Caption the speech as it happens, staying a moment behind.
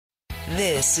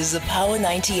This is a Power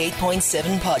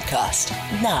 98.7 podcast.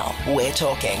 Now we're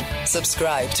talking.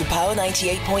 Subscribe to Power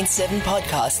 98.7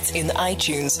 podcasts in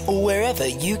iTunes or wherever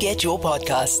you get your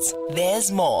podcasts.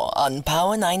 There's more on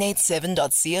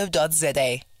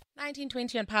power987.co.za.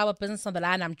 1920 on Power Business on the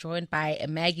Line. I'm joined by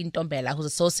Maggie Ntombela, who's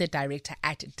Associate Director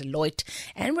at Deloitte.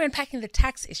 And we're unpacking the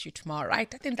tax issue tomorrow,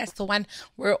 right? I think that's the one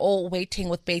we're all waiting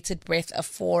with bated breath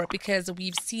for, because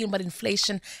we've seen what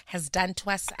inflation has done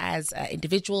to us as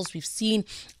individuals. We've seen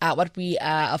what we,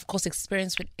 of course,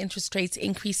 experience with interest rates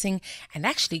increasing. And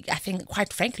actually, I think,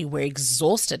 quite frankly, we're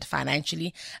exhausted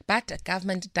financially. But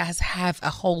government does have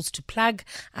holes to plug,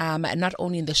 not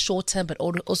only in the short term, but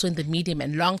also in the medium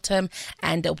and long term.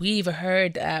 And we've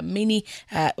heard many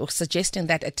suggesting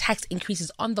that a tax increase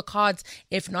is on the cards,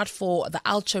 if not for the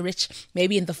ultra rich,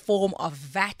 maybe in the form of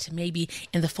VAT, maybe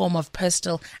in the form of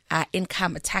personal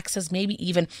income taxes, maybe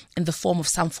even in the form of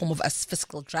some form of a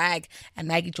fiscal drag. And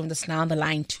Maggie joined us now on the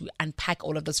line to unpack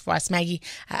all of this for us. Maggie,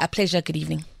 a pleasure. Good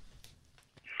evening.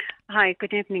 Hi,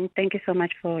 good evening. Thank you so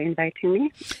much for inviting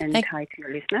me, and hi to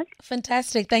your listeners.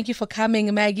 Fantastic. Thank you for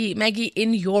coming, Maggie. Maggie,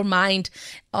 in your mind,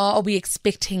 are we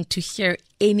expecting to hear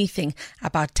anything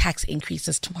about tax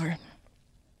increases tomorrow?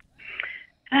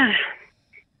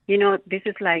 This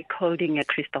is like holding a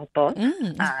crystal ball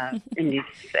in this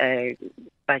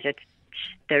budget.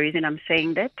 The reason I'm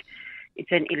saying that,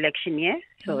 it's an election year.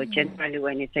 So generally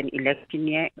when it's an election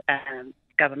year,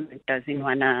 government doesn't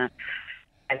want to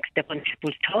step on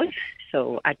people's toes.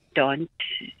 So I don't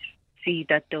see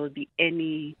that there will be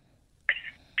any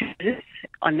excuses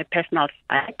on the personal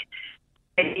side.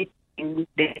 Anything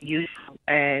they use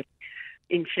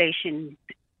inflation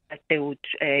that they would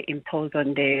impose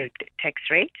on their tax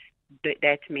rates,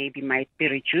 that maybe might be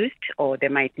reduced or they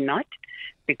might not.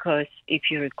 Because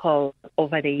if you recall,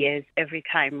 over the years, every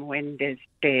time when there's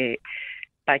the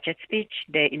budget speech,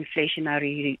 the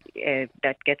inflationary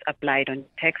that gets applied on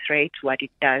tax rates, what it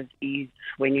does is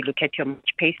when you look at your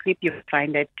March payslip, you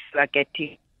find that you are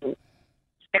getting,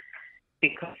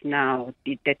 because now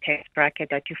the tax bracket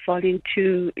that you fall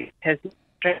into, it has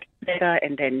better,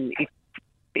 and then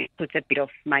it puts a bit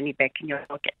of money back in your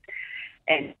pocket.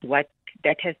 And what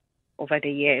that has over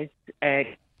the years,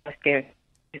 was there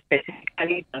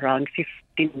specifically around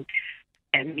 15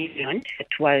 million that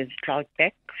was plowed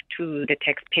back to the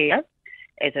taxpayers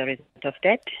as a result of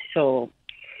that. So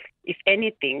if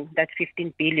anything, that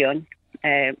 15 billion,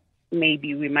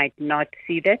 maybe we might not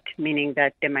see that, meaning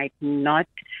that they might not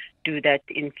do that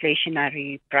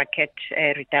inflationary bracket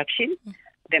reduction.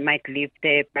 They might leave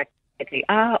the bracket they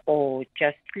are, or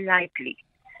just slightly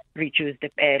reduce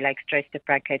the, stretch the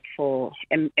bracket for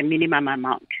a minimum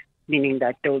amount, meaning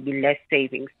that there will be less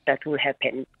savings that will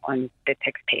happen on the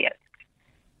taxpayers.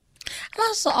 I'll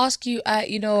also ask you,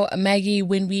 Maggie,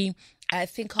 when we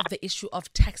think of the issue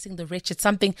of taxing the rich, it's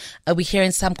something we hear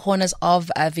in some corners of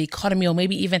the economy, or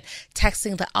maybe even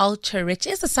taxing the ultra rich.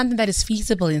 Is this something that is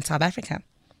feasible in South Africa?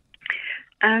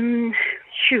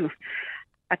 Sure.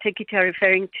 I take it you're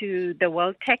referring to the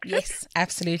world taxes? Yes,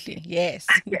 absolutely. Yes.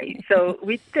 Okay. So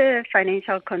with the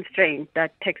financial constraints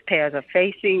that taxpayers are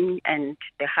facing and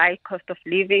the high cost of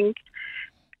living,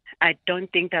 I don't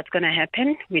think that's going to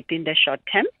happen within the short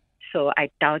term. So I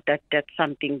doubt that that's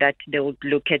something that they would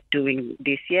look at doing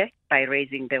this year by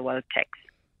raising the wealth tax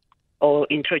or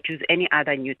introduce any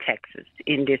other new taxes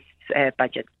in this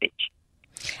budget speech.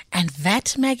 And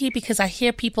that, Maggie, because I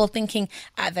hear people thinking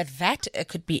that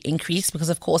could be increased, because,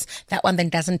 of course, that one then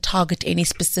doesn't target any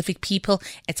specific people.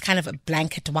 It's kind of a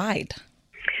blanket wide.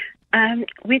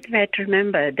 With that,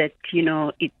 remember that,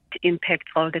 it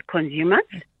impacts all the consumers.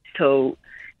 So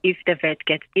if the VAT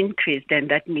gets increased, then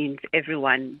that means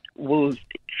everyone will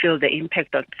feel the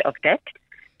impact of that.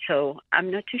 So I'm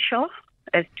not too sure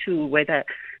as to whether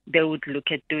they would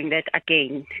look at doing that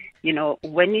again.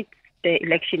 When it's the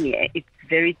election year, it's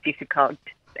very difficult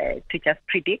to just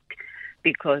predict,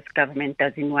 because government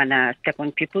doesn't want to step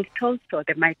on people's toes, so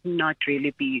there might not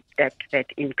really be that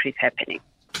increase happening.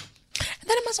 And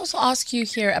then I must also ask you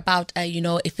here about,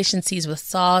 efficiencies with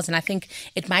SARS. And I think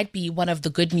it might be one of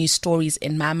the good news stories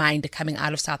in my mind coming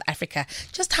out of South Africa,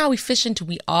 just how efficient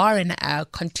we are and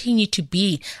continue to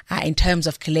be in terms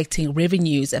of collecting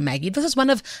revenues. And Maggie, this is one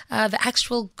of the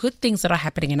actual good things that are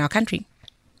happening in our country.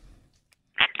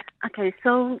 Okay,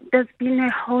 so there's been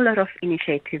a whole lot of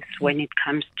initiatives when it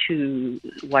comes to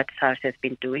what SARS has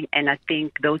been doing. And I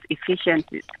think those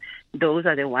efficiencies, those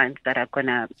are the ones that are going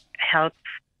to help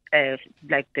the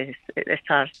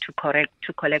SARS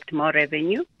to collect more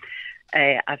revenue.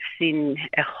 I've seen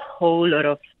a whole lot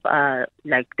of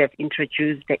they've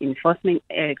introduced the enforcement,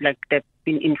 they've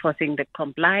been enforcing the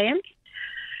compliance.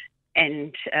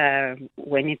 And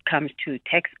when it comes to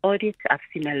tax audits, I've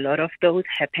seen a lot of those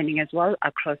happening as well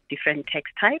across different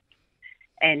tax types.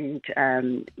 And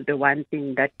the one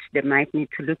thing that they might need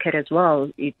to look at as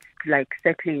well, it's like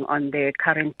settling on their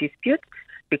current dispute,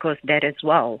 because that as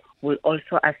well will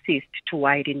also assist to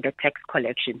widen the tax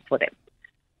collection for them.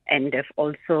 And they've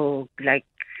also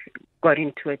got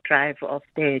into a drive of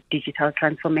the digital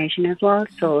transformation as well.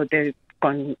 So they've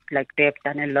done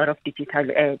a lot of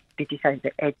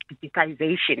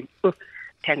digitization.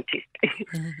 Tongue twist.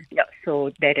 Yeah,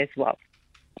 so that as well.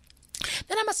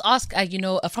 Then I must ask,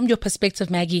 from your perspective,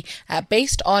 Maggie,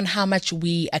 based on how much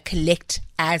we collect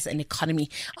as an economy,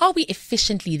 are we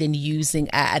efficiently then using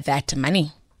that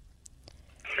money?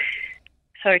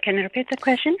 Sorry, can you repeat the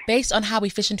question? Based on how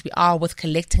efficient we are with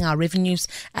collecting our revenues,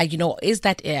 is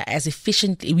that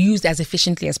used as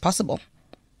efficiently as possible?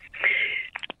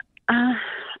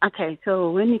 Okay,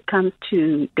 so when it comes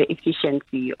to the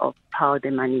efficiency of how the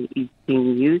money is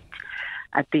being used,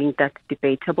 I think that's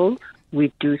debatable.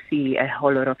 We do see a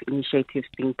whole lot of initiatives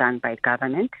being done by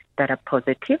government that are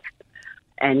positive.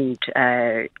 And,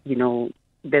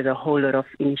 there's a whole lot of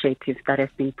initiatives that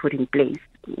have been put in place,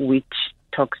 which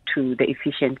talks to the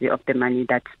efficiency of the money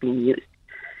that's being used.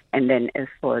 And then as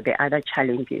for the other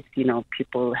challenges,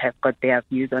 people have got their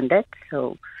views on that.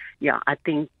 So, I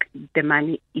think the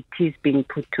money, it is being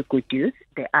put to good use.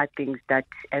 There are things that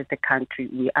as a country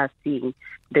we are seeing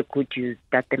the good use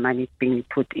that the money is being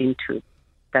put into,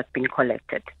 that's been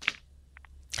collected.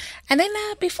 And then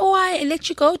before I let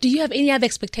you go, do you have any other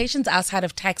expectations outside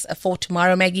of tax for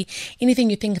tomorrow, Maggie? Anything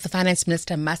you think the finance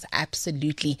minister must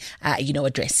absolutely,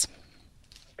 address?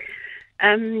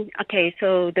 Okay,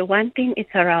 so the one thing is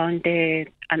around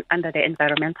under the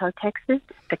environmental taxes,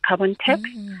 the carbon tax.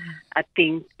 I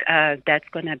think that's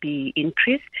going to be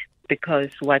increased because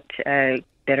what the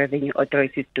Revenue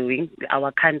Authority is doing,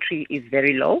 our country is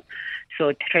very low.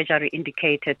 So Treasury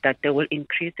indicated that they will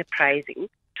increase the pricing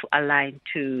to align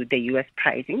to the U.S.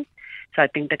 pricing. So I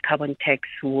think the carbon tax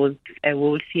will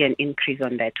see an increase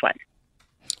on that one.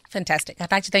 Fantastic.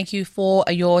 I'd like to thank you for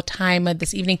your time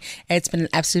this evening. It's been an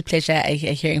absolute pleasure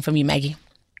hearing from you, Maggie.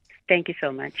 Thank you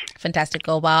so much. Fantastic.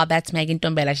 Oh, wow. That's Maggie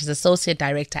Ntombela. She's Associate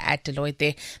Director at Deloitte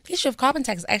there. The issue of carbon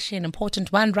tax is actually an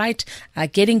important one, right?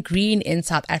 Getting green in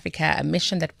South Africa, a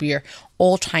mission that we're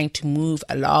all trying to move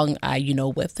along,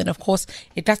 with. And of course,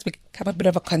 it does become a bit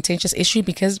of a contentious issue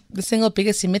because the single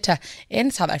biggest emitter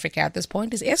in South Africa at this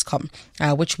point is Eskom,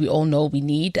 which we all know we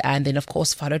need. And then, of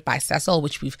course, followed by Sasol,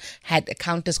 which we've had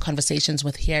countless conversations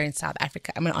with here in South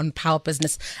Africa. On Power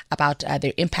Business about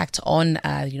their impact on,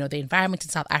 the environment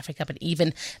in South Africa, but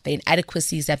even the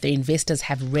inadequacies that the investors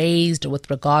have raised with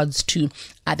regards to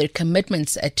their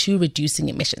commitments to reducing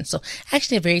emissions. So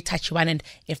actually a very touchy one. And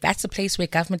if that's a place where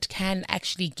government can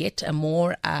actually get a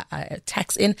more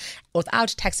tax in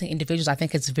without taxing individuals, I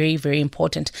think it's very, very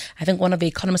important. I think one of the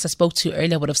economists I spoke to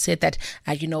earlier would have said that,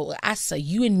 us,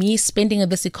 you and me spending in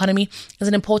this economy is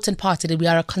an important part. We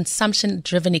are a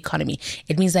consumption-driven economy.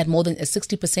 It means that more than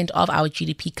 60% of our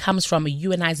GDP comes from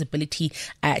you and I's ability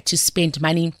to spend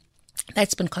money.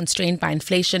 That's been constrained by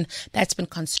inflation. That's been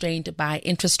constrained by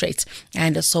interest rates.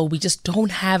 And so we just don't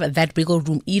have that wiggle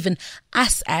room, even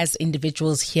us as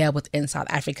individuals here within South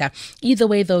Africa. Either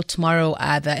way, though, tomorrow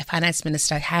the finance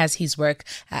minister has his work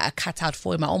cut out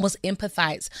for him. I almost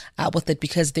empathize with it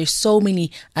because there's so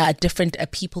many different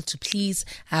people to please.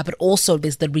 But also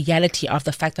there's the reality of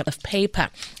the fact that of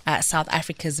paper, South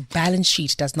Africa's balance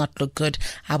sheet does not look good.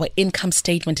 Our income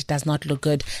statement does not look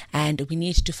good. And we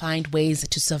need to find ways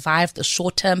to survive the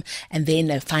short term and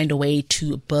then find a way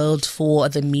to build for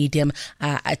the medium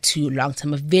to long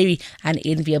term. A very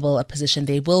unenviable position.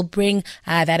 They will bring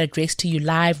that address to you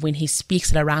live when he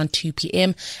speaks at around 2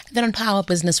 p.m. And then on Power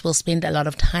Business, we'll spend a lot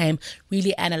of time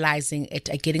really analyzing it,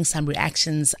 getting some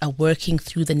reactions, working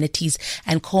through the nitties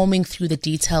and combing through the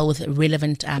detail with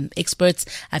relevant experts,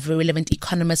 relevant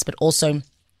economists, but also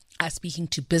speaking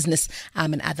to business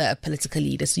and other political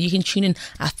leaders. So you can tune in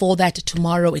for that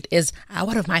tomorrow. It is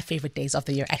one of my favorite days of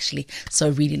the year, actually.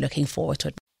 So really looking forward to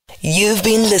it. You've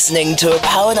been listening to a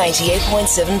Power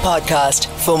 98.7 podcast.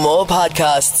 For more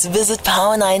podcasts, visit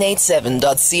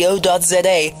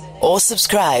power987.co.za or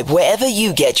subscribe wherever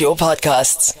you get your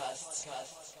podcasts.